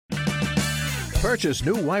Purchase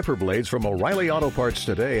new wiper blades from O'Reilly Auto Parts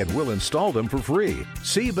today and we'll install them for free.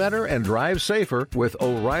 See better and drive safer with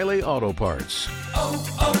O'Reilly Auto Parts.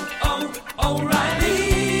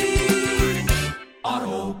 O'Reilly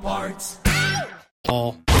Auto Parts.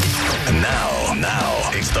 And now,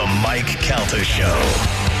 it's the Mike Calta Show.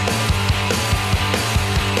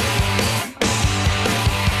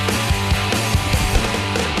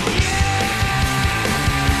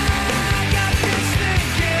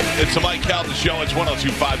 It's the Mike Calta Show. It's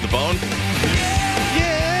 102.5 The Bone.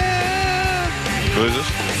 Yeah. Who is this?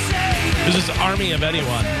 This is Army of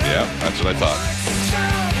Anyone. Yeah, that's what I thought.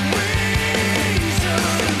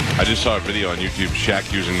 I just saw a video on YouTube,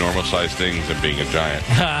 Shaq using normal-sized things and being a giant.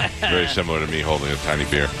 Very similar to me holding a tiny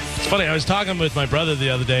beer. It's funny, I was talking with my brother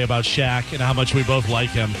the other day about Shaq and how much we both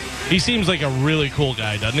like him. He seems like a really cool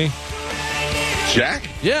guy, doesn't he? Shaq?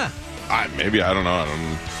 Yeah. Maybe, I don't know.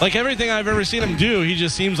 Like everything I've ever seen him do, he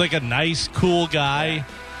just seems like a nice, cool guy.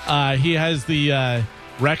 He has the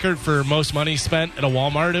record for most money spent at a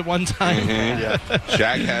Walmart at one time. Mm-hmm. Yeah.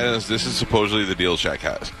 Shaq has, this is supposedly the deal Shaq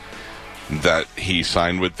has, that he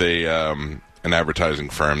signed with an advertising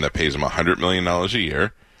firm that pays him $100 million a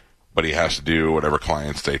year, but he has to do whatever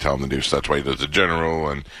clients they tell him to do. So that's why he does the general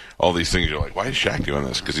and all these things. You're like, why is Shaq doing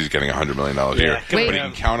this? Because he's getting $100 million a year. But he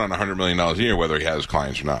can count on $100 million a year whether he has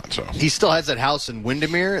clients or not. So he still has that house in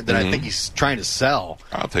Windermere that I think he's trying to sell.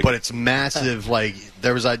 I'll take but it. It's massive. Like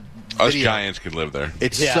there was a Us video. giants could live there.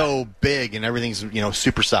 It's so big and everything's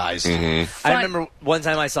supersized. Mm-hmm. I remember one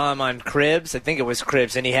time I saw him on Cribs. I think it was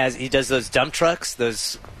Cribs, and he does those dump trucks,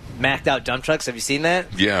 those macked out dump trucks. Have you seen that?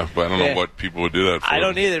 Yeah, but I don't know what people would do that for. I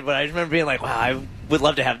don't either, but I just remember being like, wow, I would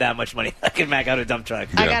love to have that much money. I could mack out a dump truck.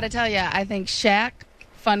 I got to tell you, I think Shaq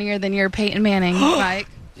funnier than your Peyton Manning, Mike.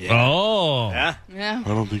 Yeah. Oh. Yeah? Yeah. I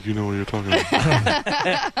don't think you know what you're talking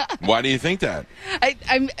about. Why do you think that?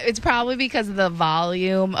 It's probably because of the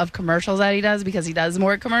volume of commercials that he does, because he does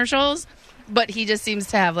more commercials, but he just seems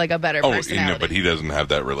to have like a better personality. But he doesn't have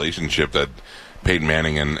that relationship that Peyton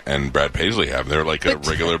Manning and Brad Paisley have. They're like a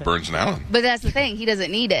regular Burns and Allen. But that's the thing. He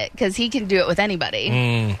doesn't need it because he can do it with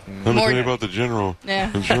anybody. Let me tell you about the general.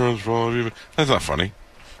 Yeah. Insurance for all of you. That's not funny.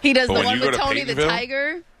 He does But the when one you go with to Tony the Peytonville-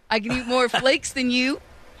 Tiger. I can eat more flakes than you.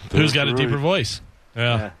 Who's got a deeper voice?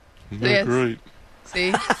 Yeah. Yes. Great.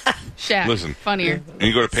 See? Shaq. Listen. Funnier. And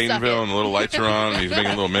you go to Suck Paytonville it. and the little lights are on and he's making a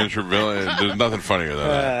little miniature village. There's nothing funnier than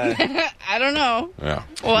that. I don't know. Yeah.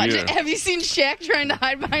 Watch Yeah. it. Have you seen Shaq trying to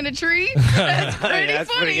hide behind a tree? That's pretty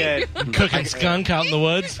That's funny. pretty good. Cooking skunk out in the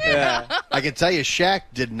woods. Yeah. I can tell you, Shaq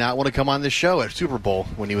did not want to come on this show at Super Bowl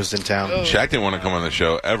when he was in town. Shaq didn't want to come on the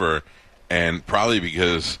show ever, and probably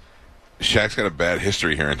because Shaq's got a bad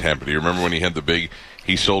history here in Tampa. Do you remember when he had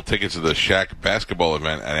he sold tickets to the Shaq basketball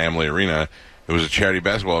event at Amalie Arena? It was a charity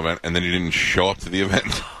basketball event, and then he didn't show up to the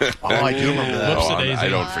event. I do remember that. Whoops-a-daisy. I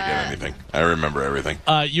don't forget anything. I remember everything.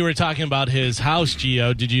 You were talking about his house,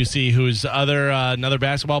 Geo. Did you see who's another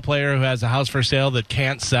basketball player who has a house for sale that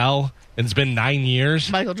can't sell? And it's been 9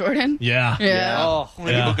 years. Michael Jordan? Yeah. Yeah. Oh,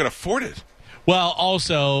 People can afford it. Well,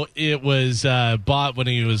 also, it was bought when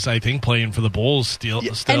he was, I think, playing for the Bulls still And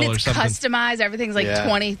or it's something. customized. Everything's like Yeah.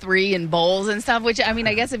 23 in bowls and stuff, which, I mean,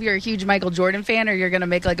 I guess if you're a huge Michael Jordan fan or you're going to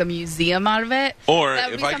make like a museum out of it. Or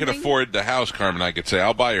that would if be I could something. afford the house, Carmen, I could say,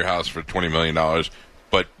 I'll buy your house for $20 million,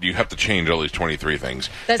 but you have to change all these 23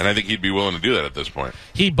 things. And I think he'd be willing to do that at this point.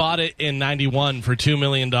 He bought it in 91 for $2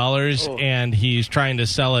 million, and he's trying to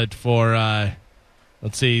sell it for,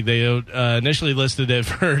 let's see, they initially listed it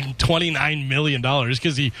for $29 million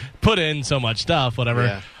because he put in so much stuff,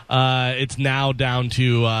 whatever. Yeah. It's now down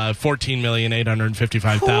to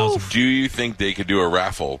 $14,855,000. Do you think they could do a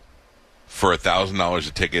raffle for $1,000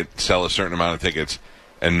 a ticket, sell a certain amount of tickets,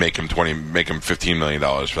 and make him $15 million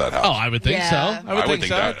for that house? Oh, I would think Yeah. so. I would think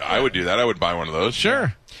so. that. I would do that. I would buy one of those.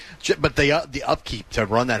 Sure. But the upkeep to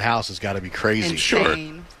run that house has got to be crazy.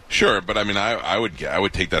 Insane. Sure, but I mean, I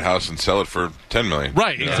would take that house and sell it for $10 million.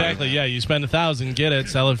 Right, exactly. Yeah, you spend $1,000, get it,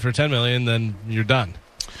 sell it for $10 million, then you're done.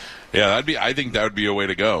 Yeah, I think that would be a way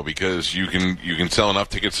to go because you can sell enough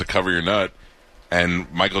tickets to cover your nut,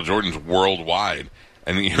 and Michael Jordan's worldwide.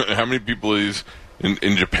 And how many people is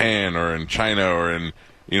in Japan or in China or in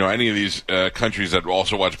any of these countries that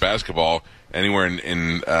also watch basketball anywhere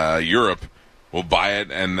in Europe will buy it,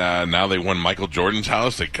 and now they won Michael Jordan's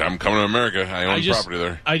house. I'm coming to America. I own property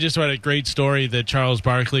there. I just read a great story that Charles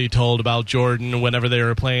Barkley told about Jordan whenever they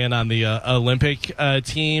were playing on the Olympic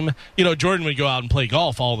team. Jordan would go out and play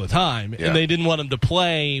golf all the time, and they didn't want him to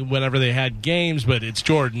play whenever they had games, but it's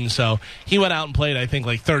Jordan, so he went out and played, I think,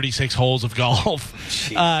 like 36 holes of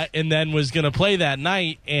golf, and then was going to play that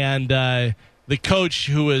night, and the coach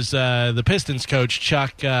who was the Pistons coach,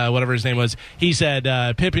 Chuck, whatever his name was, he said,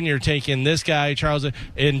 Pippen, you're taking this guy, Charles.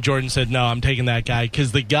 And Jordan said, no, I'm taking that guy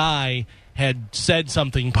because the guy had said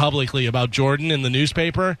something publicly about Jordan in the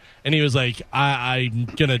newspaper. And he was like, I'm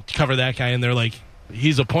going to cover that guy. And they're like,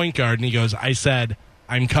 he's a point guard. And he goes, I said,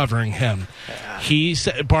 I'm covering him. He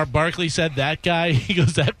said, Barkley said that guy, he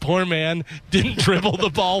goes, that poor man didn't dribble the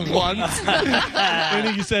ball once.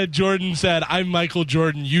 And he said, Jordan said, I'm Michael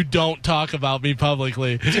Jordan. You don't talk about me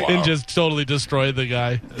publicly. Wow. And just totally destroyed the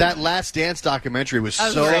guy. That Last Dance documentary was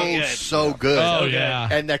so good. Oh, yeah.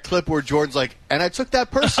 And that clip where Jordan's like, and I took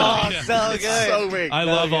that person. Oh, so good. So big. I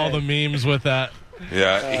love all the memes with that.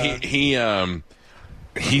 Yeah,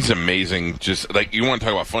 he's amazing. Just like you want to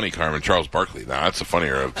talk about funny, Carmen. Charles Barkley. Now that's the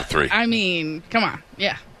funnier of the three. I mean, come on,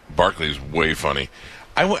 yeah. Barkley's way funny.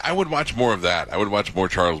 I would watch more of that. I would watch more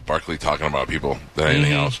Charles Barkley talking about people than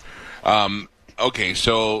anything else. Okay,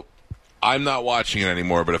 so I'm not watching it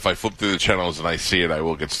anymore. But if I flip through the channels and I see it, I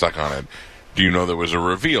will get stuck on it. Do you know there was a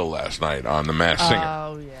reveal last night on The Masked Singer?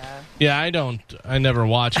 Oh yeah. Yeah, I don't. I never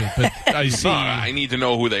watch it, but I see. No, I need to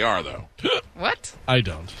know who they are, though. What? I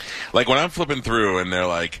don't. Like, when I'm flipping through and they're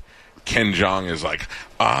like, Ken Jeong is like,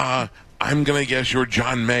 I'm going to guess you're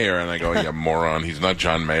John Mayer. And I go, yeah, moron. He's not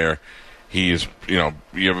John Mayer. He's, you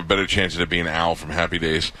have a better chance of it being Al from Happy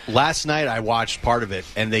Days. Last night I watched part of it,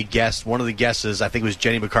 and they guessed, one of the guesses, I think it was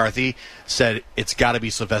Jenny McCarthy, said it's got to be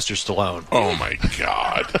Sylvester Stallone. Oh, my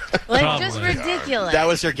God. Just ridiculous. That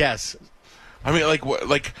was her guess. I mean,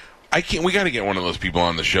 I can't. We got to get one of those people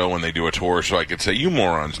on the show when they do a tour, so I could say, "You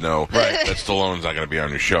morons know that Stallone's not going to be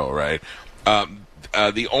on your show, right?"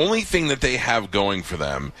 The only thing that they have going for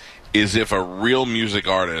them is if a real music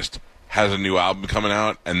artist has a new album coming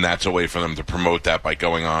out, and that's a way for them to promote that by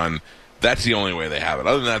going on. That's the only way they have it.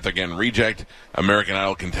 Other than that, they're getting Reject, American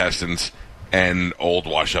Idol contestants, and old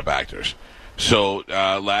wash-up actors. So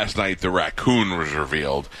last night, the raccoon was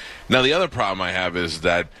revealed. Now, the other problem I have is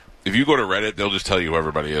that if you go to Reddit, they'll just tell you who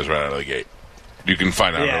everybody is right out of the gate. You can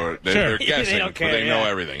find out. They're guessing, they don't care, but they know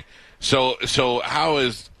everything. So how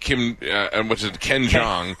is Ken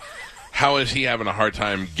Jeong, how is he having a hard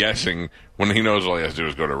time guessing when he knows all he has to do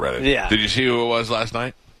is go to Reddit? Yeah. Did you see who it was last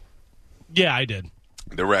night? Yeah, I did.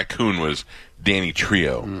 The raccoon was Danny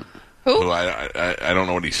Trejo. Who? I don't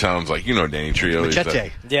know what he sounds like. You know Danny Trejo.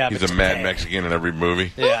 Machete. He's a mad Mexican in every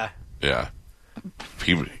movie. Yeah. Yeah.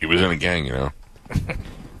 He was in a gang,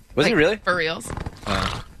 Was he really? For reals?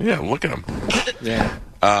 Yeah, look at him. Yeah.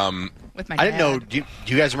 With my I didn't dad. know. Do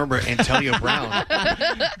you guys remember Antonio Brown?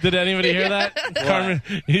 Did anybody hear that? Carmen,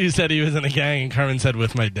 he said he was in a gang, and Carmen said,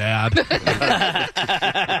 with my dad.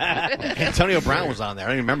 Antonio Brown was on there. I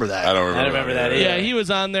don't even remember that. I don't remember that either. Yeah, he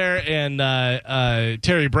was on there, and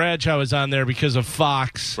Terry Bradshaw was on there because of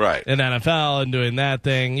Fox Right. and NFL and doing that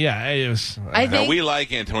thing. Yeah, it was. I Now, think we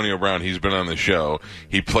like Antonio Brown. He's been on the show.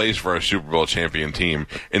 He plays for our Super Bowl champion team.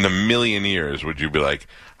 In a million years, would you be like,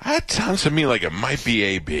 that sounds to me like it might be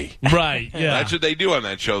AB? Right, yeah. That's what they do on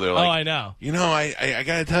that show. They're like, I know. I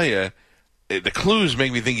got to tell you, the clues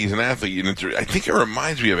make me think he's an athlete. And I think it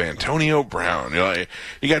reminds me of Antonio Brown.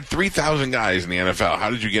 You got 3,000 guys in the NFL. How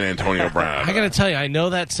did you get Antonio Brown? I got to tell you, I know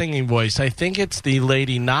that singing voice. I think it's the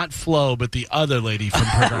lady, not Flo, but the other lady from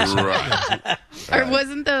Progressive. Right. Or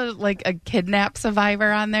wasn't the a kidnap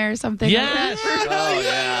survivor on there or something? Yes. Like that? Oh,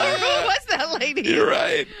 yeah. Or who was that lady? You're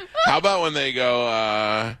right. How about when they go,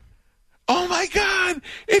 oh my God,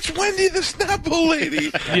 it's Wendy the Snapple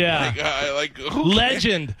lady. Yeah. Who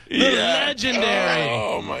Legend. The legendary.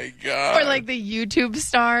 Oh my God. Or the YouTube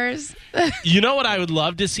stars. You know what I would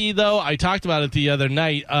love to see, though? I talked about it the other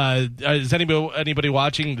night. Is anybody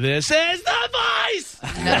watching This Is the Voice?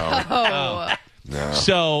 No. Oh. No.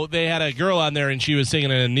 So they had a girl on there, and she was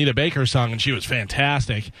singing an Anita Baker song, and she was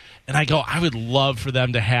fantastic. And I go, I would love for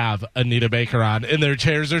them to have Anita Baker on, and their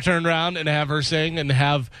chairs are turned around, and have her sing, and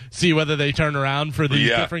see whether they turn around for these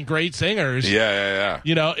different great singers. Yeah.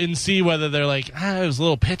 And see whether they're like, it was a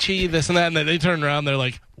little pitchy, this and that, and then they turn around, they're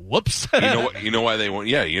like, whoops. You know why they won't?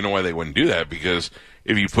 Yeah, you know why they wouldn't do that? Because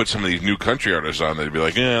if you put some of these new country artists on, they'd be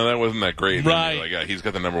like, that wasn't that great. Right. Like, he's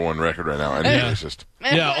got the #1 record right now. And he's racist.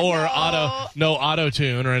 Yeah, or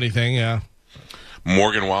auto-tune or anything, yeah.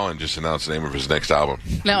 Morgan Wallen just announced the name of his next album.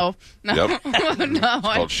 No. Yep. No. It's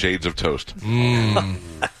called Shades of Toast.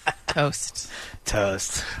 Toast.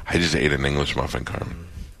 Toast. I just ate an English muffin, Carmen.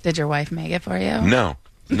 Did your wife make it for you? No.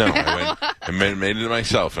 I I made it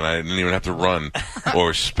myself, and I didn't even have to run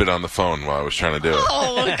or spit on the phone while I was trying to do it.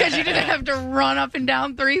 Oh, because you didn't have to run up and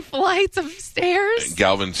down 3 flights of stairs?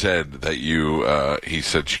 Galvin said that he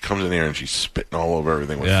said she comes in here and she's spitting all over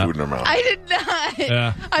everything with food in her mouth. I did not.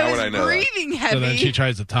 Yeah. I would I was know breathing heavy. So then she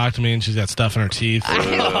tries to talk to me, and she's got stuff in her teeth.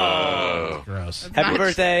 Gross. Happy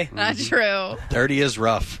birthday. Not true. Dirty is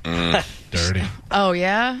rough. Dirty. Oh,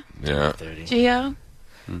 yeah? Yeah. Geo?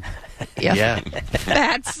 Yeah.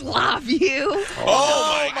 Fat slob, you.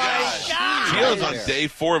 Oh, my God. Geo's on day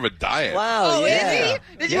 4 of a diet. Wow, Oh, yeah. is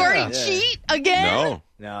he? Did you already cheat again? No.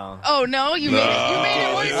 No. Oh, no? You made it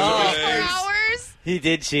only 24 Oh. hours? He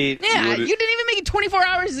did cheat. Yeah, you didn't even make it 24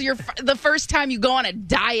 hours the first time you go on a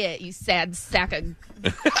diet, you sad sack of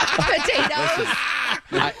potatoes.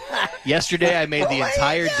 Yesterday I made the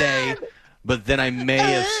entire day, but then I may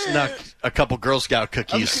have snuck a couple Girl Scout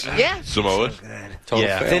cookies. Yeah. Samoa?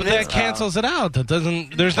 Yeah. But that cancels it out. That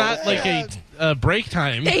doesn't. There's not like a break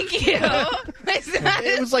time. Thank you.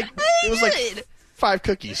 It was like 5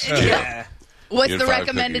 cookies. Yeah. What's You had the 5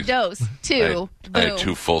 recommended cookies. dose? 2. I had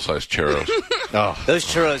 2 full-size churros. Oh. Those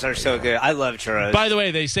churros are so good. I love churros. By the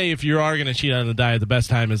way, they say if you are going to cheat on the diet, the best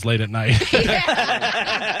time is late at night.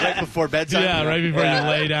 Right before bedtime. Yeah, right before you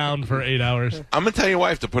lay down for 8 hours. I'm going to tell your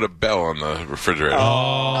wife to put a bell on the refrigerator. So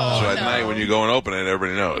at night when you go and open it,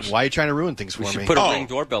 everybody knows. Why are you trying to ruin things for me? Put a ring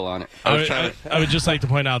doorbell on it. I would just like to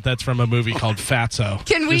point out that's from a movie called Fatso.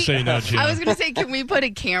 Can we? Just so you know, Gio. I was going to say, can we put a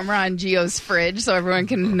camera on Geo's fridge so everyone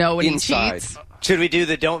can know when Inside. he cheats? Should we do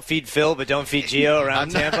the don't feed Phil but don't feed Geo around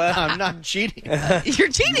Tampa? I'm not cheating. You're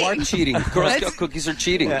cheating. You are cheating. Girl Scout cookies are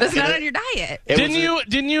cheating. That's not on your diet.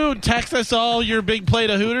 Didn't you text us all your big plate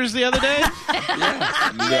of Hooters the other day?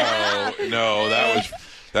 No,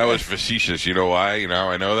 that was facetious. You know why? You know how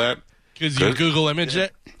I know that? Because you Google image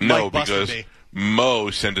it? No, Mike busted because me. Mo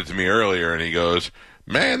sent it to me earlier, and he goes,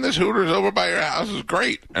 "Man, this Hooters over by your house is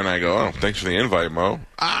great." And I go, "Oh, thanks for the invite, Mo."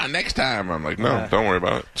 Next time. I'm like, "No, don't worry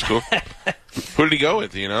about it. It's cool." Who did he go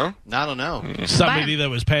with? You know? I don't know. Somebody that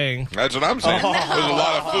was paying. That's what I'm saying. There's a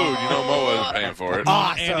lot of food. You know, Mo wasn't paying for it.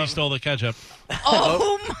 Andy stole the ketchup.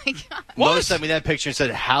 Oh, my God. Mo sent me that picture and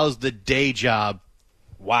said, "How's the day job,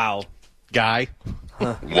 Wow. guy?"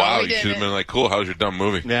 Wow, we you should didn't. have been like, "Cool. How's your dumb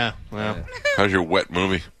movie? Yeah, well, How's your wet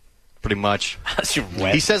movie?" pretty much. That's your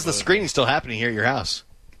wet. He says the screening's still happening here at your house.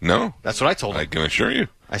 No, That's what I told him. I can assure you.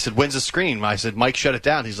 I said, "When's the screening?" I said, "Mike shut it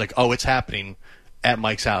down." He's like, "Oh, it's happening at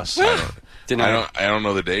Mike's house." I don't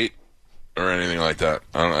know the date or anything like that.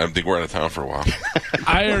 I think we're out of town for a while.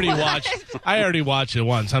 I already watched it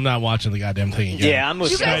once. I'm not watching the goddamn thing again. Yeah, I'm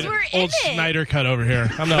with You guys Snyder. were in Old it. Snyder cut over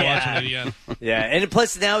here. I'm not Yeah. watching it again. Yeah, and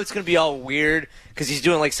plus now it's going to be all weird because he's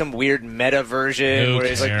doing like some weird meta version Who where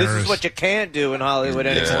he's like, "This cares? is what you can't do in Hollywood."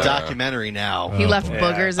 And It's it's a like, documentary now. He left boy.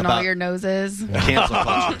 boogers in all About- your noses. Cancel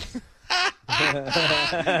culture.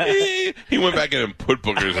 He went back in and put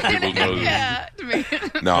boogers in people's noses. Yeah.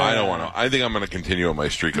 No, I don't want to. I think I'm going to continue on my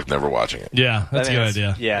streak of never watching it. Yeah, that's a good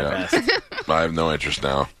idea. Yeah, Yeah. best. I have no interest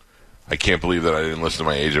now. I can't believe that I didn't listen to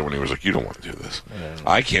my agent when he was like, "You don't want to do this."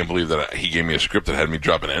 I can't believe that he gave me a script that had me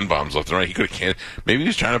dropping N-bombs left and right. He could have can't. Maybe he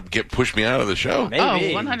was trying to push me out of the show.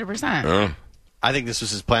 Maybe. Oh, 100%. I think this was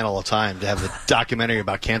his plan all the time to have the documentary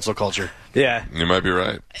about cancel culture. Yeah. You might be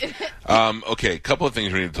right. Okay, a couple of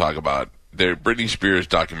things we need to talk about. The Britney Spears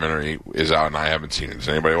documentary is out, and I haven't seen it. Has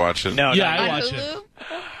anybody watched it? No. Yeah, no. I On watched it. Hulu?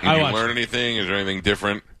 Did I you watched learn it. anything? Is there anything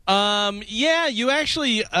different? Yeah, you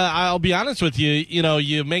actually, I'll be honest with you,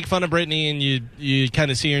 you make fun of Britney and you kind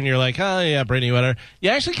of see her and you're like, oh, yeah, Britney, whatever. You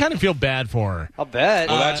actually kind of feel bad for her. I'll bet.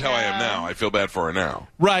 Well, that's how I am now. I feel bad for her now.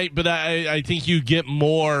 Right, but I think you get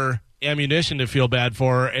more ammunition to feel bad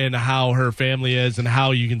for her and how her family is and how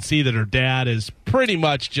you can see that her dad is pretty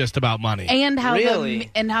much just about money. And how Really?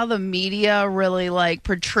 the media really like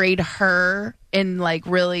portrayed her in like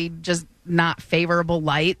really just not favorable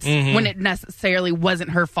lights when it necessarily wasn't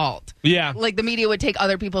her fault. Yeah. Like the media would take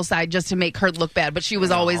other people's side just to make her look bad, but she was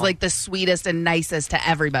always like the sweetest and nicest to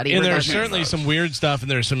everybody. And there's regardless. certainly some weird stuff, and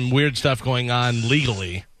there's some weird stuff going on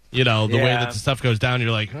legally. The way Yeah. that the stuff goes down,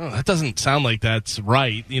 you're like, oh, that doesn't sound like that's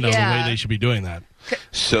right. The Yeah. way they should be doing that.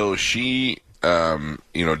 So she,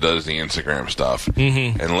 does the Instagram stuff,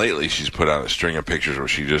 and lately she's put out a string of pictures where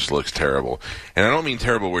she just looks terrible. And I don't mean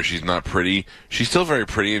terrible where she's not pretty. She's still very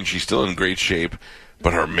pretty, and she's still in great shape.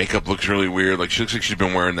 But her makeup looks really weird. Like, she looks like she's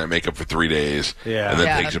been wearing that makeup for 3 days. Yeah. And then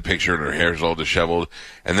Yeah. takes a picture and her hair's all disheveled.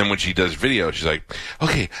 And then when she does video, she's like,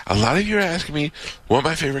 okay, a lot of you are asking me what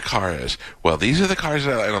my favorite car is. Well, these are the cars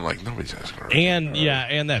that I like. And I'm like, nobody's asking her. And,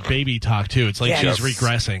 and that baby talk, too. It's like Yeah. she's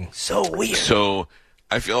regressing. So weird. So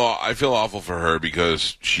I feel awful for her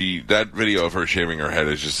because that video of her shaving her head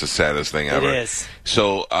is just the saddest thing ever. is.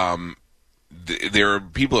 So there are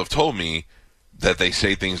people have told me that they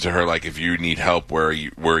say things to her like, if you need help, wear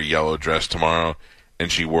a yellow dress tomorrow.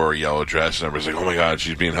 And she wore a yellow dress, and everybody's like, oh my God,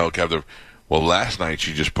 she's being held captive. Well, last night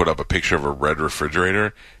she just put up a picture of a red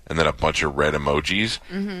refrigerator and then a bunch of red emojis.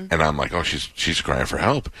 And I'm like, oh, she's crying for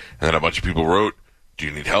help. And then a bunch of people wrote, do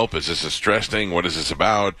you need help? Is this a stress thing? What is this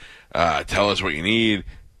about? Tell us what you need.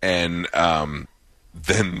 And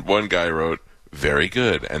then one guy wrote, very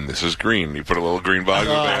good, and this is green. You put a little green box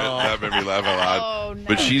with that. That made me laugh a lot. Oh, no.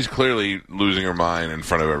 But she's clearly losing her mind in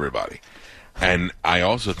front of everybody. And I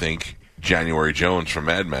also think January Jones from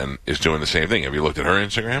Mad Men is doing the same thing. Have you looked at her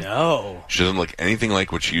Instagram? No. She doesn't look anything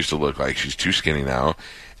like what she used to look like. She's too skinny now.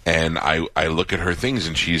 And I look at her things,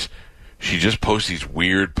 and she just posts these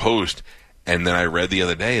weird posts. And then I read the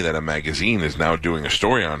other day that a magazine is now doing a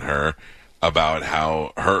story on her about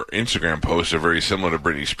how her Instagram posts are very similar to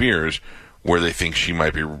Britney Spears, where they think she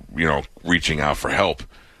might be, reaching out for help.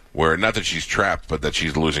 Where, not that she's trapped, but that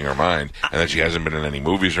she's losing her mind, and that she hasn't been in any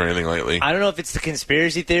movies or anything lately. I don't know if it's the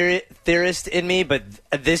conspiracy theorist in me, but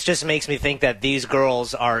this just makes me think that these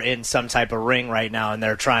girls are in some type of ring right now, and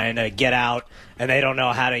they're trying to get out, and they don't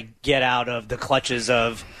know how to get out of the clutches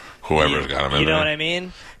of whoever's got them in there. You know what I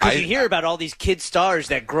mean? Because you hear about all these kid stars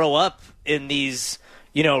that grow up in these,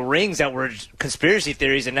 rings that were conspiracy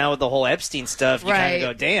theories, and now with the whole Epstein stuff, you kind of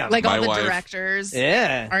go, damn. Like all the directors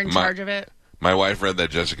are in charge of it. My wife read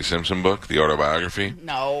that Jessica Simpson book, the autobiography.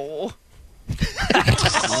 No.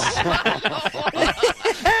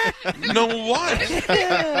 No, what?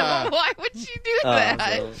 Why would she do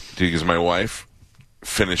that? Dude, because my wife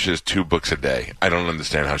finishes 2 books a day. I don't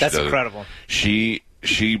understand how she does it. That's incredible.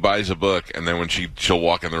 She buys a book, and then when she'll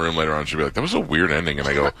walk in the room later on, she'll be like, that was a weird ending. And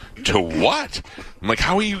I go, to what? I'm like,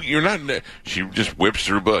 how are you? You're not. She just whips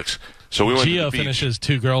through books. So we went Geo to the beach. finishes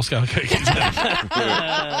 2 Girl Scout cookies.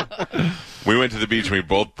 We went to the beach, and we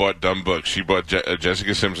both bought dumb books. She bought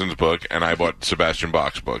Jessica Simpson's book, and I bought Sebastian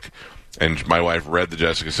Bach's book. And my wife read the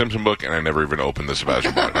Jessica Simpson book, and I never even opened the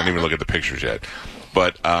Sebastian Bach. I didn't even look at the pictures yet.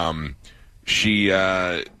 But my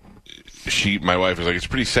wife was like, it's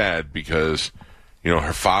pretty sad because,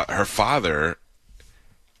 her father,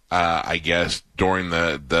 I guess, during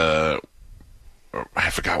the I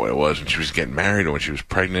forgot what it was, when she was getting married or when she was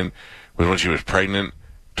pregnant,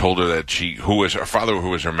 told her that her father, who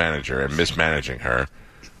was her manager and mismanaging her,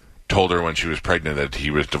 told her when she was pregnant that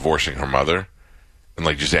he was divorcing her mother,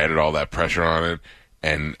 and just added all that pressure on it.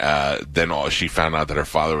 And then she found out that her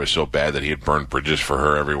father was so bad that he had burned bridges for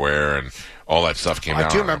her everywhere, and all that stuff came out. I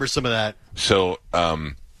do remember some of that. So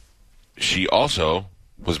she also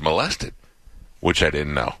was molested, which I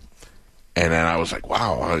didn't know. And then I was like,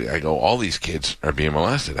 wow. I go, all these kids are being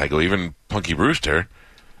molested. I go, even Punky Brewster.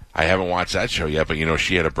 I haven't watched that show yet, but,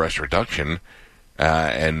 she had a breast reduction.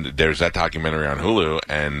 And there's that documentary on Hulu.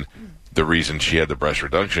 And the reason she had the breast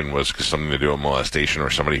reduction was because something to do with molestation or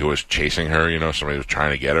somebody who was chasing her, somebody who was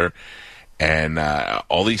trying to get her. And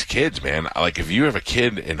all these kids, man, if you have a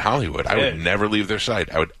kid in Hollywood, I would never leave their side.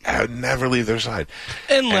 I would never leave their side.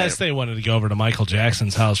 Unless they wanted to go over to Michael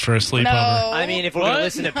Jackson's house for a sleepover. No. I mean, if we're going to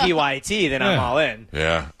listen to PYT, then I'm all in.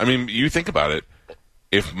 Yeah. I mean, you think about it.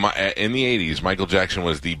 If in the 80s, Michael Jackson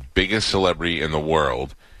was the biggest celebrity in the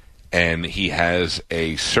world, and he has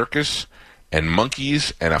a circus and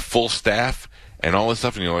monkeys and a full staff and all this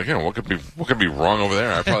stuff, and you're like, what could be wrong over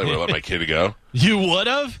there? I probably would have let my kid go. You would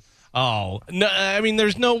have? Oh, no, I mean,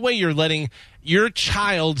 there's no way you're letting your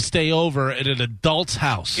child stay over at an adult's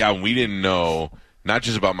house. Yeah, we didn't know, not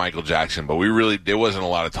just about Michael Jackson, but there wasn't a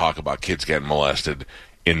lot of talk about kids getting molested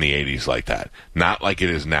in the 80s like that. Not like it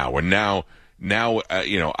is now. Where now,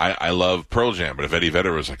 I love Pearl Jam, but if Eddie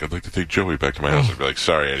Vedder was like, I'd like to take Joey back to my house, I'd be like,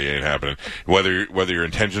 sorry, Eddie, ain't happening. Whether your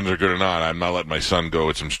intentions are good or not, I'm not letting my son go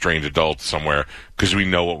with some strange adult somewhere because we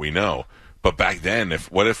know what we know. But back then, if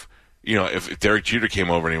Derek Jeter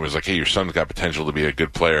came over and he was like, hey, your son's got potential to be a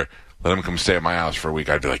good player, let him come stay at my house for a week,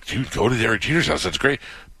 I'd be like, dude, go to Derek Jeter's house. That's great.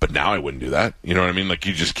 But now I wouldn't do that. You know what I mean?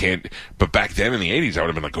 You just can't. But back then in the 80s, I would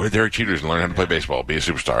have been like, go to Derek Jeter's and learn how to play baseball, be a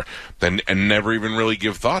superstar. And never even really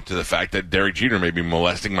give thought to the fact that Derek Jeter may be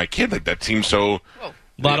molesting my kid. That seems so... A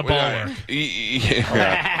lot of ball work.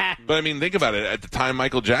 Yeah. But I mean, think about it. At the time,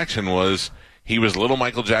 Michael Jackson he was little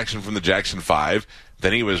Michael Jackson from the Jackson 5.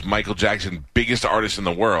 Then he was Michael Jackson, biggest artist in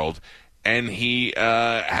the world. And he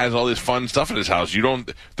has all this fun stuff at his house.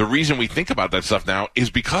 The reason we think about that stuff now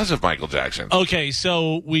is because of Michael Jackson. Okay,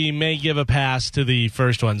 so we may give a pass to the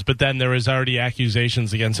first ones, but then there was already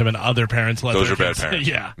accusations against him and other parents. Those are bad parents.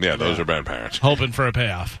 Yeah, those are bad parents. Hoping for a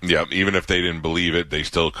payoff. Yeah, even if they didn't believe it, they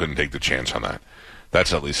still couldn't take the chance on that.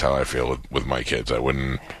 That's at least how I feel with my kids. I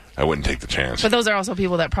wouldn't take the chance. But those are also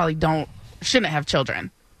people that probably shouldn't have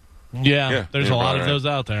children. Yeah, there's a lot of those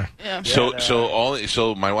out there. Yeah.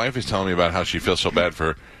 So my wife is telling me about how she feels so bad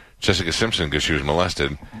for Jessica Simpson because she was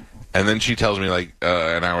molested, and then she tells me like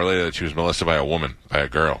an hour later that she was molested by a woman, by a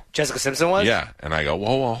girl. Jessica Simpson was? Yeah, and I go,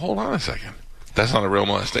 whoa, hold on a second. That's not a real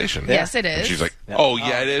molestation. Yes, it is. And she's like, oh,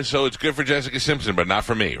 yeah, it is. So it's good for Jessica Simpson, but not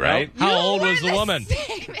for me, right? How old was the woman?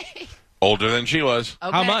 Older than she was.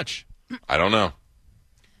 Okay. How much? I don't know.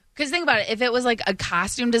 Because think about it. If it was like a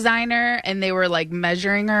costume designer and they were like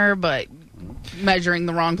measuring her, but measuring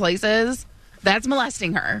the wrong places, that's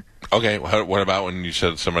molesting her. Okay, what about when you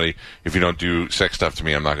said to somebody, if you don't do sex stuff to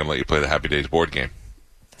me, I'm not going to let you play the Happy Days board game?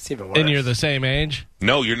 That's even worse. And you're the same age?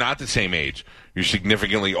 No, you're not the same age. You're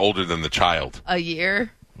significantly older than the child. A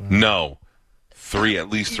year? No. At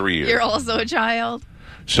least 3 years. You're also a child?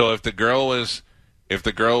 So if the girl was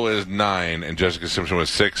 9 and Jessica Simpson was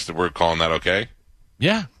 6, we're calling that okay?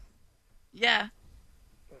 Yeah. Yeah.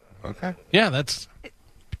 Okay. Yeah, that's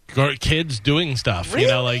kids doing stuff. Really?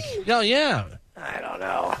 You know, like, oh, yeah. I don't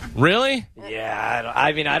know. Really? Yeah,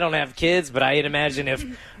 I mean, I don't have kids, but I'd imagine if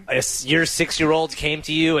your 6-year-old came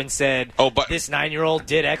to you and said, but this 9-year-old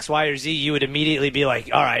did X, Y, or Z, you would immediately be like,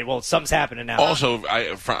 all right, well, something's happening now. Also,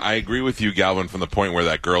 I agree with you, Galvin, from the point where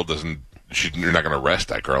that girl you're not going to arrest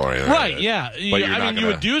that girl or anything. Right, like that. yeah. But you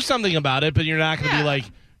would do something about it, but you're not going to be like,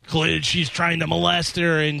 she's trying to molest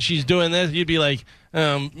her and she's doing this. You'd be like,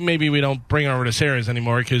 maybe we don't bring her over to Sarah's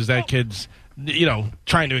anymore because that kid's,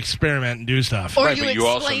 trying to experiment and do stuff. Or Right, you but you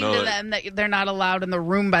also explain know to them that they're not allowed in the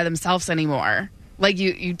room by themselves anymore. Like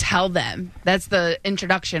you tell them. That's the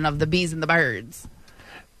introduction of the bees and the birds.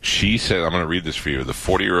 She said, I'm going to read this for you. The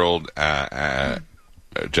 40-year-old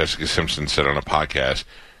Jessica Simpson said on a podcast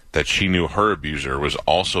that she knew her abuser was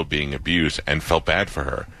also being abused and felt bad for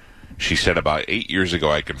her. She said, about 8 years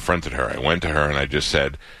ago, I confronted her. I went to her and I just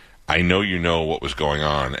said, I know you know what was going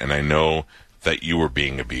on, and I know that you were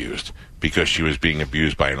being abused, because she was being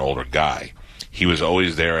abused by an older guy. He was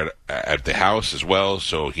always there at the house as well,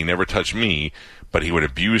 so he never touched me, but he would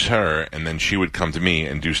abuse her, and then she would come to me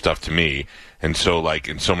and do stuff to me. And so, like,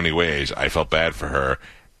 in so many ways, I felt bad for her,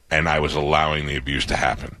 and I was allowing the abuse to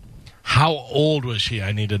happen. How old was she?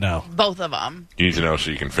 I need to know. Both of them. You need to know so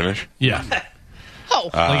you can finish? Yeah.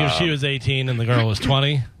 Like if she was 18 and the girl was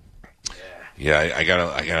 20? Yeah, I gotta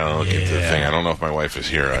look into the thing. I don't know if my wife is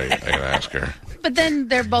here. I gotta ask her. But then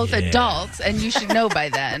they're both adults, and you should know by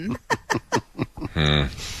then.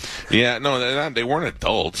 Yeah, no, they weren't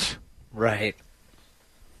adults. Right.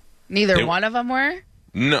 Neither one of them were?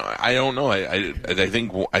 No, I don't know. I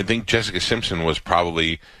think Jessica Simpson was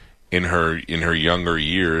probably in her younger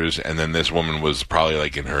years, and then this woman was probably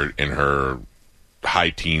like in her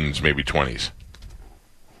high teens, maybe 20s.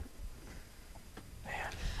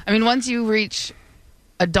 I mean, once you reach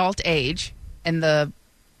adult age and the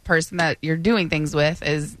person that you're doing things with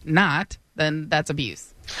is not, then that's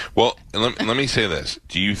abuse. Well, let me say this.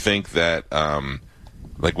 Do you think that,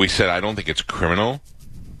 like we said, I don't think it's criminal,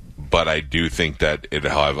 but I do think that it'll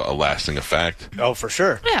have a lasting effect. Oh, for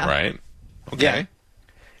sure. Yeah. Right? Okay. Yeah.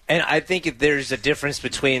 And I think there's a difference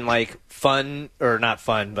between, like, fun, or not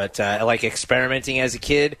fun, but, like, experimenting as a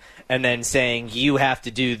kid, and then saying, you have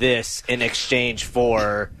to do this in exchange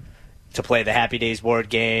to play the Happy Days board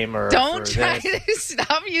game, or don't try to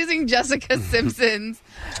stop using Jessica Simpson's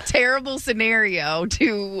terrible scenario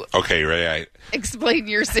to explain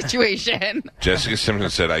your situation. Jessica Simpson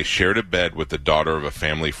said, I shared a bed with the daughter of a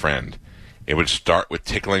family friend. It would start with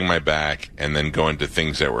tickling my back and then go into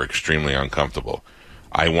things that were extremely uncomfortable.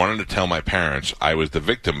 I wanted to tell my parents I was the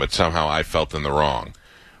victim, but somehow I felt in the wrong.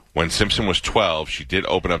 When Simpson was 12, she did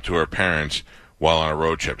open up to her parents while on a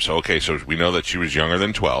road trip. So we know that she was younger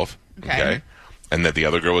than 12. Okay. And that the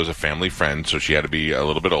other girl was a family friend, so she had to be a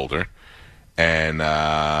little bit older. And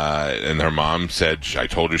her mom said, I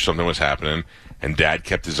told you something was happening. And Dad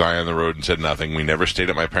kept his eye on the road and said nothing. We never stayed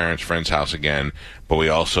at my parents' friend's house again, but we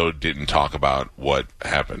also didn't talk about what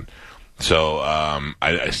happened. So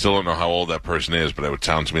I still don't know how old that person is, but it would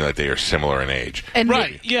sound to me like they are similar in age. And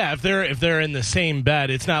right? Yeah. If they're in the same bed,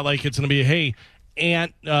 it's not like it's going to be, hey,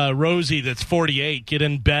 Aunt Rosie that's 48 get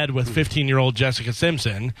in bed with 15-year-old Jessica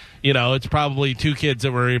Simpson. It's probably two kids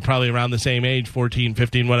that were probably around the same age, 14,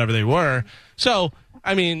 15, whatever they were. So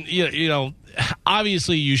I mean,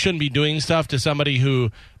 obviously you shouldn't be doing stuff to somebody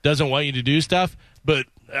who doesn't want you to do stuff, but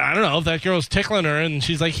I don't know if that girl's tickling her and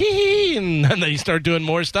she's like, hee, and then they start doing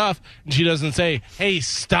more stuff and she doesn't say, hey,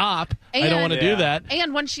 stop. I don't want to do that.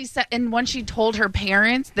 And when she told her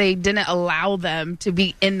parents, they didn't allow them to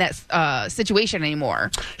be in that situation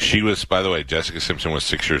anymore. She was, by the way, Jessica Simpson was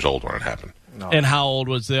 6 years old when it happened. No. And how old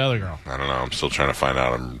was the other girl? I don't know. I'm still trying to find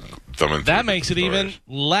out. That makes it even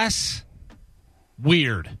less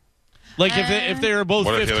weird. Like if they were both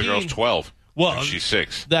What 15. if the other girl's 12? Well, and she's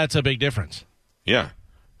 6. That's a big difference. Yeah.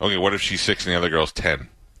 Okay, what if she's 6 and the other girl's 10?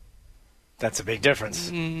 That's a big difference.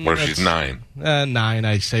 What if she's 9? 9,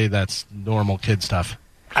 I say that's normal kid stuff.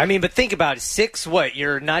 I mean, but think about it. 6, what?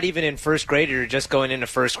 You're not even in first grade. You're just going into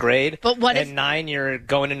first grade. But what if 9, you're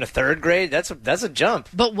going into third grade? That's a jump.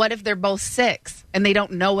 But what if they're both 6 and they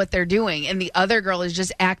don't know what they're doing, and the other girl is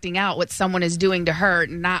just acting out what someone is doing to her,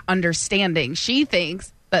 not understanding? She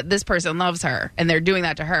thinks that this person loves her, and they're doing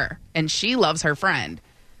that to her, and she loves her friend.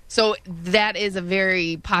 So that is a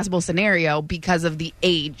very possible scenario because of the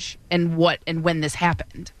age and when this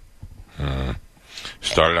happened.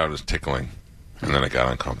 Started out as tickling, and then it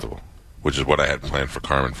got uncomfortable, which is what I had planned for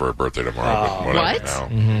Carmen for her birthday tomorrow. But whatever, What? now.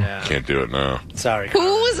 Yeah. Can't do it now. Sorry. Who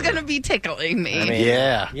was going to be tickling me? I mean,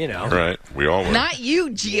 Yeah. You know. Right. We all were. Not you,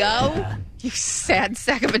 Geo. You sad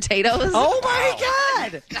sack of potatoes. Oh, my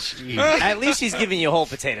God. At least she's giving you whole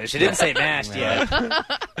potatoes. She didn't say mashed yet.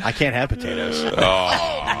 I can't have potatoes.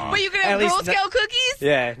 But you can At have least Girl Scout cookies?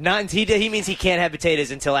 Yeah. He means he can't have potatoes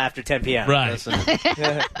until after 10 p.m. Right. Listen,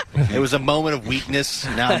 it was a moment of weakness.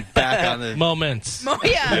 Now I'm back on the. Moments. Oh,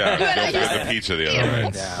 yeah. Yeah, You and I don't used get the pizza the other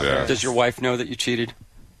way. Yeah. Does your wife know that you cheated?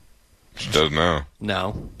 She does now.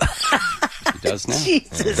 No. She does now.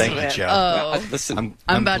 Jesus, Thank man. you, Joe. Oh. Listen,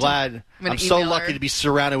 I'm about to- glad. gonna I'm so email lucky her. to be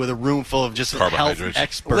surrounded with a room full of just health Carbohydrates.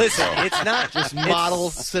 experts. Listen, it's not Just model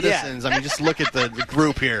citizens. I mean, just look at the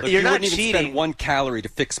group here. You're you not wouldn't even cheating. spend 1 calorie to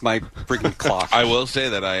fix my freaking clock. I will say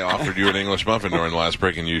that I offered you an English muffin during the last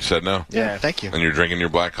break, and you said no. Yeah, thank you. And you're drinking your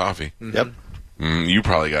black coffee. Yep. You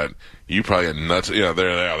probably got nuts. Yeah,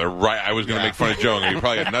 there they are. They're right. I was going to make fun of Joe. You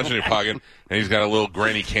probably got nuts in your pocket, and he's got a little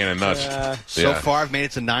granny can of nuts. So far, I've made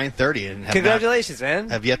it to 9:30 and Congratulations, man.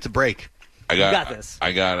 have yet to break. I got this.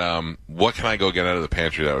 I got. What can I go get out of the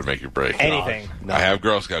pantry that would make you break? Anything. No. I have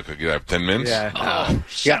Girl Scout cookies. I have Thin Mints. Yeah. You got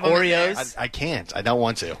Shove 'em in there. Oreos. I can't. I don't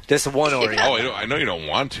want to. Just one Oreo. Oh, I know you don't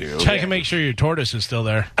want to. Check and make sure your tortoise is still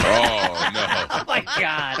there. Oh no! Oh, my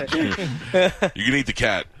God. You can eat the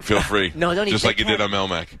cat. Feel free. No, don't eat Just the like you cat. did on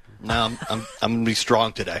Melmac. No, I'm gonna be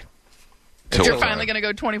strong today. Till You're the finally time. going to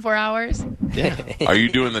go 24 hours? Yeah. Are you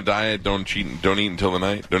doing the diet? Don't cheat. Don't eat until the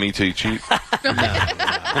night. Don't eat till you cheat.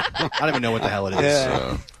 I don't even know what the hell it is.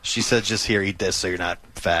 Yeah. She said, "Just here, eat this, so you're not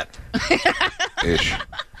fat." Ish.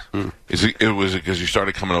 Was it because you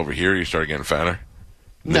started coming over here? You started getting fatter.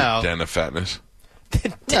 No. The den of fatness.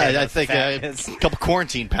 Yeah, I think a fatness. couple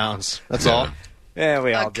quarantine pounds. That's Yeah. all. Yeah,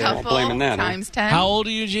 we A all do. couple blaming that, huh? times 10. How old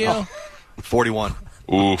are you, Gio? 41.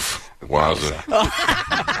 Oof. Wowza.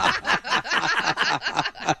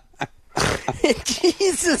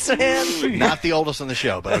 Jesus, man. Not the oldest on the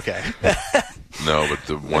show, but okay. No, but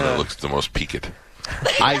the one that looks the most peaked.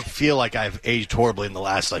 I feel like I've aged horribly in the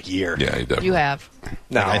last year. Yeah, he definitely. You have.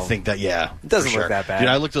 No. I think that, yeah. It doesn't for look sure. that bad. Dude,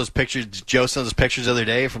 I looked at those pictures. Joe sent those pictures the other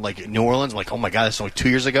day from New Orleans. I'm like, oh my God, that's only 2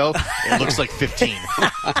 years ago. It looks like 15.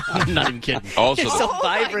 I'm not even kidding. Also, You're so Oh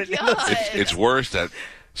my vibrant. God. it's worse that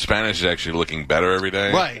Spanish is actually looking better every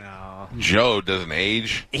day. Right. Joe doesn't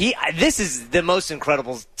age. This is the most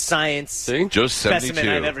incredible science See? Joe's 72.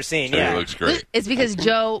 specimen I've ever seen. So Yeah. he looks great. It's because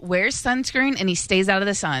Joe wears sunscreen and he stays out of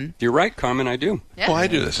the sun. You're right, Carmen, I do. Yeah. Well, I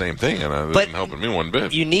do the same thing, and it But isn't helping me one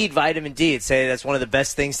bit. You need vitamin D. It'd say that's one of the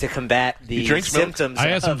best things to combat the He drinks milk? symptoms. I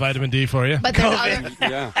have some of vitamin D for you. But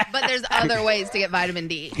Yeah. there's other ways to get vitamin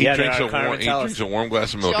D. He Yeah, drinks there a are, warm. Carmen, He tell drinks us. a warm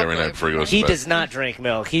glass of milk every night before he goes to He bed. does not drink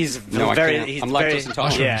milk. He's No, I very. can't. He's I'm very, lactose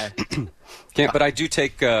intolerant. Yeah, Can't, but I do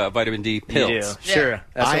take vitamin D you pills. do. Yeah. Sure,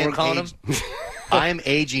 that's what we're calling aged- them. I am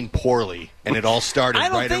aging poorly, and it all started I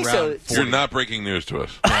don't right think around so. 40. You're not breaking news to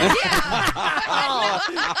us.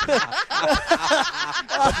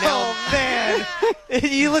 Oh man,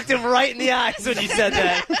 you looked him right in the eyes when you said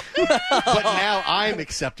that. But now I'm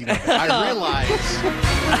accepting of it. I realize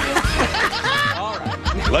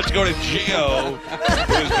Let's go to Geo,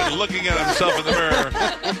 who has been looking at himself in the mirror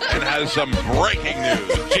and has some breaking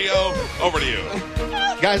news. Geo, over to you.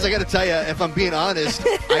 Guys, I got to tell you, if I'm being honest,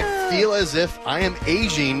 I feel as if I am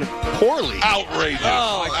aging poorly. Outrageous.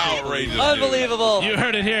 Outrageous. news. Unbelievable. You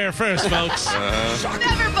heard it here first, folks.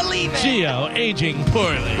 Never believe it. Gio aging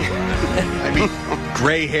poorly. I mean,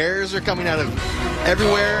 gray hairs are coming out of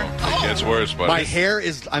everywhere. It gets worse, buddy. My hair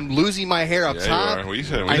is, I'm losing my hair up Yeah, top. you are. We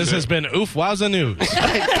said, This has been Oof Wowza News.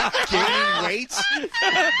 I'm gaining weight.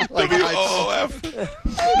 Like, WOOF.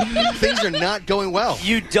 Things are not going well.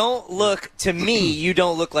 You don't look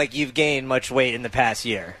like you've gained much weight in the past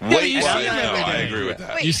year. Wait, you see him every I day. agree with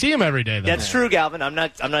that. You see him every day, though. That's true, Galvin. I'm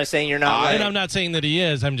not saying you're not right. And I'm not saying that he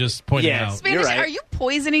is. I'm just pointing out. Spanish, You're right. are you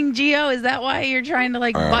poisoning Geo? Is that why you're trying to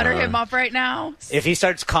butter him up right now? If he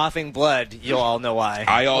starts coughing blood, you'll all know why.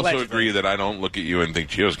 I also Allegedly. agree that I don't look at you and think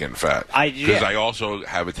Geo's getting fat. Yeah. Because I also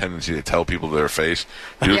have a tendency to tell people to their face,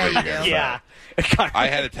 you look Yeah, like you you're do. getting fat. Yeah. I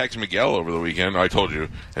had to text Miguel over the weekend, I told you,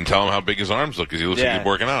 and tell him how big his arms look because he looks like he's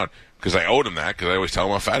working out. Because I owed him that because I always tell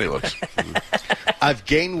him how fat he looks. I've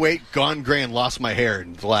gained weight, gone gray, and lost my hair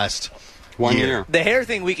in the last 1 year. The hair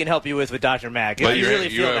thing we can help you with Dr. Mac. If you really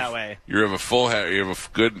feel that way. You have a full hair. You have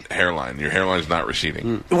a good hairline. Your hairline's not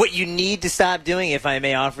receding. What you need to stop doing, if I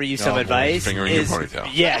may offer you some advice, fingering is your ponytail.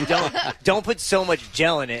 Yeah, don't put so much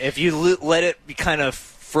gel in it. If you let it kind of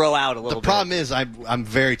fro out a little The problem is I'm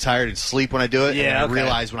very tired and sleep when I do it. Yeah, and I okay.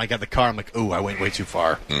 realize when I got the car, I'm like, ooh, I went way too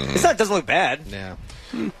far. It doesn't look bad. Yeah,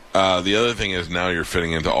 The other thing is now you're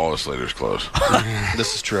fitting into all of Slater's clothes.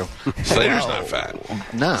 this is true. Slater's not fat.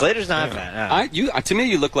 No, Slater's not fat. No. To me,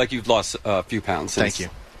 you look like you've lost a few pounds. thank you.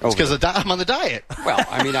 It's because I'm on the diet. Well,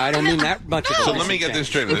 I mean, I don't mean that much of a So let me get this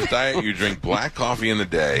straight. In this diet, you drink black coffee in the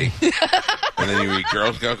day, and then you eat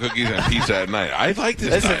Girl Scout cookies and pizza at night. I like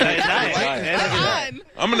this diet.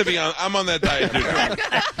 I'm on that diet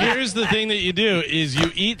too. Here's the thing that you do is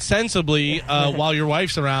you eat sensibly while your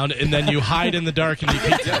wife's around, and then you hide in the dark and eat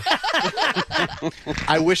pizza.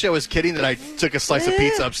 I wish I was kidding that I took a slice of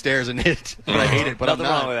pizza upstairs and hid it, but I hate it. But Nothing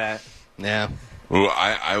I'm not. wrong with that. Yeah. Well,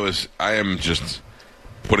 I am just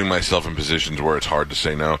putting myself in positions where it's hard to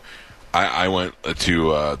say no. I went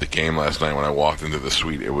to the game last night. When I walked into the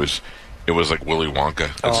suite, it was like Willy Wonka.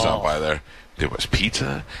 I stopped by there. There was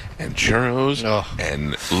pizza and churros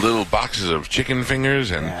and little boxes of chicken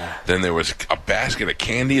fingers, and then there was a basket of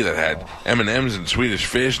candy that had M&Ms and Swedish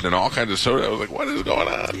Fish and all kinds of soda. I was like, what is going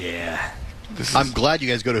on? Yeah. I'm glad you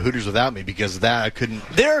guys go to Hooters without me because that I couldn't.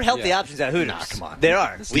 There are healthy options at Hooters. Nah, come on. There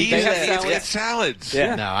are. We get salads.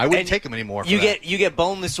 Yeah. No, I wouldn't And take them anymore. For You that. get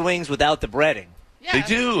boneless wings without the breading. Yeah. They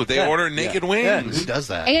do. They order naked wings. Who does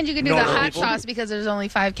that? And you can do the Normal hot people. sauce because there's only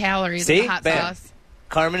 5 calories See? in the hot Bam. sauce.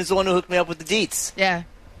 Carmen is the one who hooked me up with the deets. Yeah.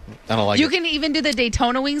 I don't like You it. can even do the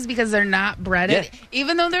Daytona wings because they're not breaded,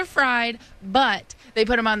 even though they're fried, but they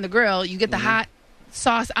put them on the grill. You get the hot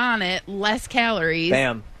sauce on it, less calories.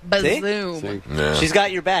 Bam. Bazoom. See? Yeah. She's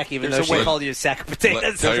got your back, even There's though a she way. called you a sack of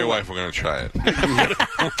potatoes. Tell your wife we're going to try it.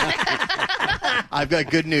 I've got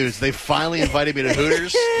good news. They finally invited me to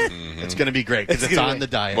Hooters. It's going to be great because it's on the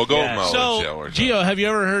diet. We'll go Yeah. with Mo. So, Gio, have you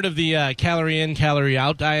ever heard of the calorie in, calorie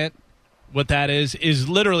out diet? What that is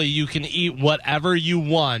literally you can eat whatever you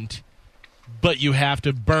want, but you have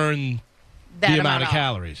to burn That the amount of off.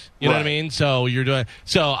 calories. You know what I mean? So you're doing.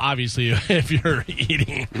 So obviously, if you're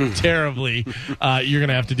eating terribly, you're going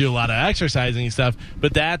to have to do a lot of exercising and stuff.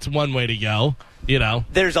 But that's one way to go. You know.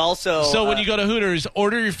 There's also. So when you go to Hooters,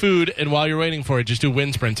 order your food, and while you're waiting for it, just do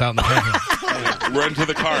wind sprints out in the parking lot. Run to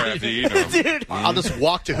the car after you eat them. Dude. I'll just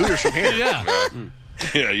walk to Hooters from here. Yeah.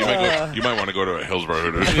 Yeah, you might want to go to a Hillsborough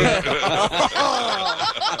Hooters.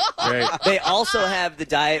 Great. They also have the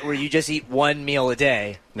diet where you just eat one meal a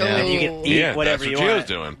day, Yeah. and you can eat Yeah, whatever that's you what want. Gio's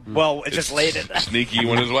doing. Well, it's just late at night. Sneaky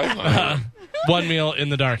when his wife on. One meal in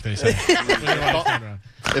the dark, they say. When your wife's turned around.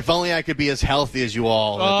 If only I could be as healthy as you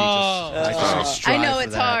all. I just strive I know for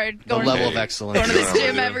it's that. hard. The Going level to- of excellence. Going to Yeah. the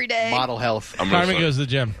gym every day. Model health. I'm gonna Carmen start- goes to the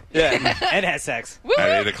gym. Yeah, and has sex.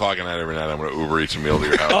 at 8 o'clock at night every night. I'm going to Uber Eats a meal to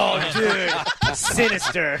your house. Oh, dude,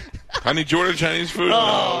 sinister. Honey, do you order Chinese food?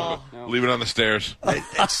 Oh. No. Leave it on the stairs.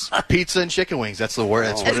 It's pizza and chicken wings. That's the word.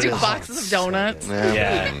 That's what Let's it do is. boxes of donuts.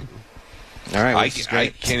 Yeah. All right. Well, I this is I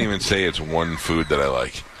great. can't even say it's one food that I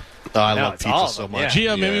like. Oh, I No, love it's all pizza of so them, much.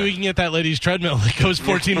 Gio, maybe Yeah. we can get that lady's treadmill that goes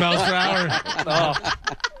 14 miles per hour.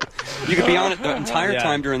 You could be on it the entire Yeah.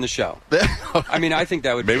 time during the show. I mean, I think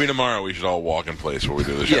that would be. Maybe tomorrow we should all walk in place where we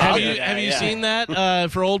do the show. Yeah. Have you seen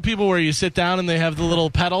that for old people where you sit down and they have the little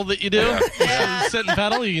pedal that you do? Yeah. You sit and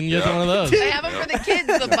pedal, you can get one of those. They have them for the kids,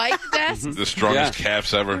 the bike desks. The strongest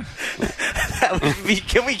calves ever.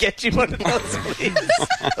 Can we get you one of those, please?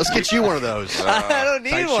 Let's get you one of those. I don't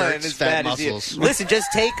need tight one shirts, as fat bad as you. muscles. Listen,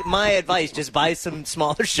 just take my advice. Just buy some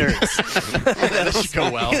smaller shirts. That should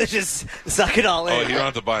go well. Just suck it all in. Oh, you don't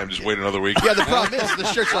have to buy them. Just wait another week. Yeah, the problem is the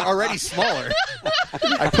shirts are already smaller.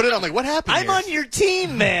 I put it on like, what happened I'm here? on your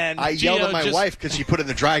team, man. I yelled at my just- wife because she put it in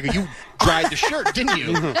the dryer. I go, you dried the shirt, didn't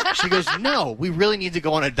you? She goes, no, we really need to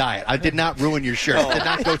go on a diet. I did not ruin your shirt. It did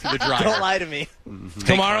not go through the dryer. Don't lie to me.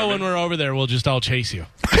 Tomorrow when we're over there, we'll just all chase you.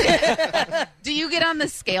 Do you get on the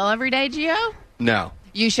scale every day, Gio? No.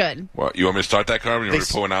 You should. Well, you want me to start that, Carmen? You want me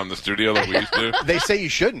to pull it out in the studio like we used to? They say you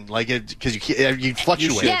shouldn't, because you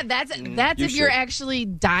fluctuate. Yeah, that's if you're actually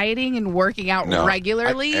dieting and working out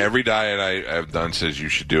regularly. Every diet I've done says you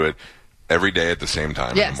should do it every day at the same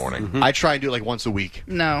time in the morning. Mm-hmm. I try and do it like once a week.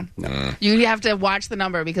 No. You have to watch the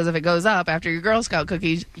number, because if it goes up after your Girl Scout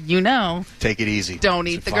cookies, take it easy. Don't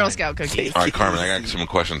eat the Girl Scout cookies. All right, Carmen, I got some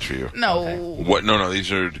questions for you. No. Okay. What? No,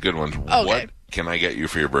 these are good ones. Okay. What can I get you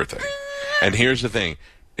for your birthday? And here's the thing.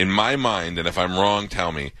 In my mind, and if I'm wrong,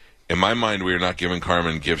 tell me, in my mind, we are not giving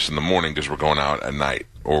Carmen gifts in the morning because we're going out at night.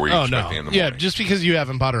 Or were you expecting in the morning? Yeah, just because you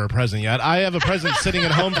haven't bought her a present yet. I have a present sitting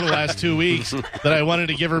at home for the last 2 weeks that I wanted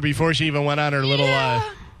to give her before she even went on her little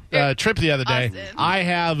trip the other day. Awesome. I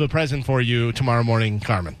have a present for you tomorrow morning,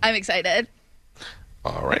 Carmen. I'm excited.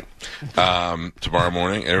 All right. Tomorrow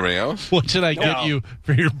morning, everybody else? What should I get you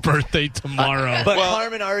for your birthday tomorrow? But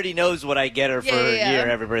Carmen already knows what I get her for a year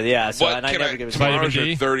every birthday. Yeah, so and I never give her tomorrow's your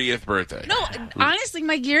 30th birthday. No, honestly,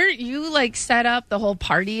 Mike, you set up the whole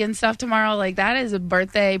party and stuff tomorrow. Like, that is a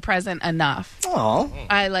birthday present enough. Oh,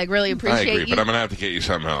 I really appreciate I agree, you. but I'm gonna have to get you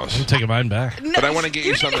something else. I'm taking mine back. No, but I want to get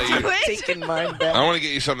you something that you taking mine back. I want to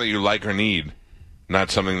get you something that you like or need, not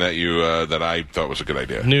something that you that I thought was a good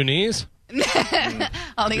idea. New knees?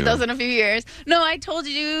 I'll need those in a few years. No, I told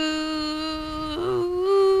you.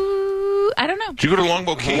 I don't know. Did you go to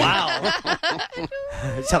Longboat Key? Wow.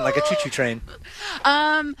 You sound like a choo-choo train.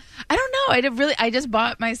 I don't know. I just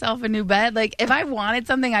bought myself a new bed. Like, if I wanted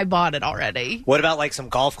something, I bought it already. What about like some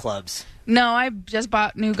golf clubs? No, I just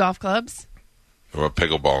bought new golf clubs. Or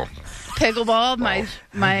pickleball. Pickleball,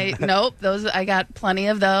 my nope. Those I got plenty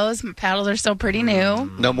of those. My paddles are still pretty new.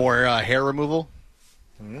 No more hair removal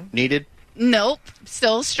needed. Nope,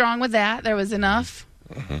 still strong with that. There was enough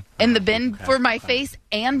in the bin for my face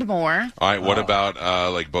and more. All right, what about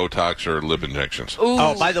like Botox or lip injections? Ooh.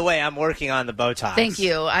 Oh, by the way, I'm working on the Botox. Thank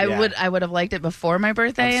you. I would have liked it before my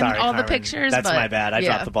birthday I'm sorry, and all Carmen. the pictures. That's but, my bad. I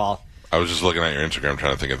dropped the ball. I was just looking at your Instagram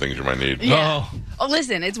trying to think of things you might need. Yeah. Oh,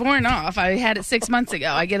 listen, it's worn off. I had it 6 months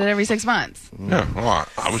ago. I get it every 6 months. Yeah, well,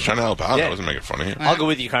 I was trying to help out. I wasn't making fun of you. I'll go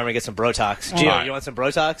with you, Carmen, and get some Brotox. Gio, you want some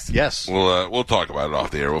Brotox? Yes. We'll talk about it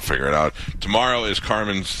off the air. We'll figure it out. Tomorrow is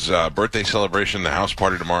Carmen's birthday celebration. The house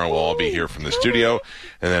party tomorrow. We'll all be here from the studio.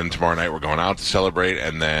 And then tomorrow night we're going out to celebrate.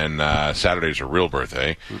 And then Saturday's her real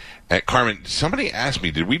birthday. Carmen, somebody asked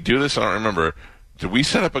me, did we do this? I don't remember. Did we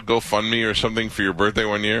set up a GoFundMe or something for your birthday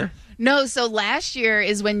one year? No, so last year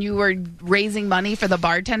is when you were raising money for the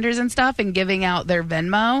bartenders and stuff and giving out their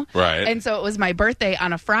Venmo. Right. And so it was my birthday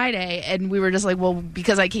on a Friday, and we were just like, well,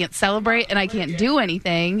 because I can't celebrate and I can't do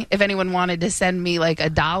anything, if anyone wanted to send me like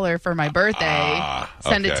 $1 for my birthday,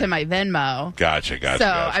 send it to my Venmo. Gotcha. So,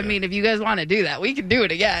 I mean, if you guys want to do that, we can do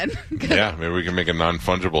it again. Yeah, maybe we can make a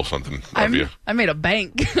non-fungible something of you. I made a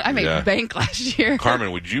bank. I made bank last year.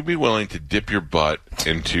 Carmen, would you be willing to dip your butt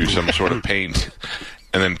into some sort of paint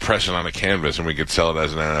and then press it on a canvas, and we could sell it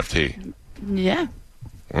as an NFT? Yeah.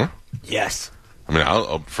 Huh? Yes. I mean,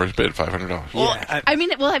 I'll first bid $500.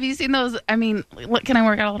 Well, have you seen those? I mean, what can I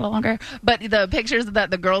work out a little longer? But the pictures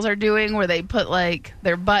that the girls are doing, where they put like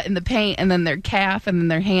their butt in the paint, and then their calf, and then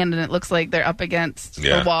their hand, and it looks like they're up against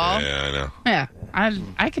the wall. Yeah, I know. Yeah,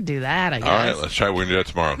 I could do that. I guess. All right, let's try. We're gonna do that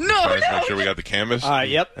tomorrow. Let's make sure we got the canvas.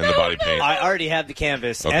 Yep. And the body paint. I already have the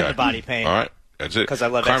canvas and the body paint. All right. That's it. Because I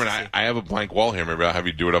love Carmen, ecstasy. I have a blank wall here. Maybe I'll have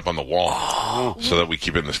you do it up on the wall so that we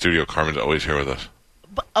keep it in the studio. Carmen's always here with us.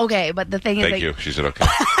 But the thing is... Thank you. She said okay.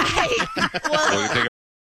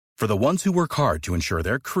 For the ones who work hard to ensure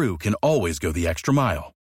their crew can always go the extra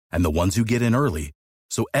mile, and the ones who get in early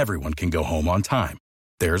so everyone can go home on time,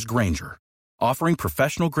 there's Grainger, offering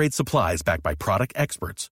professional-grade supplies backed by product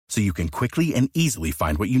experts so you can quickly and easily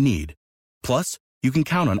find what you need. Plus, you can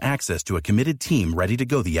count on access to a committed team ready to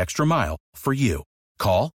go the extra mile for you.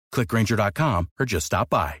 Call, click Grainger.com, or just stop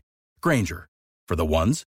by. Grainger, for the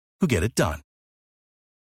ones who get it done.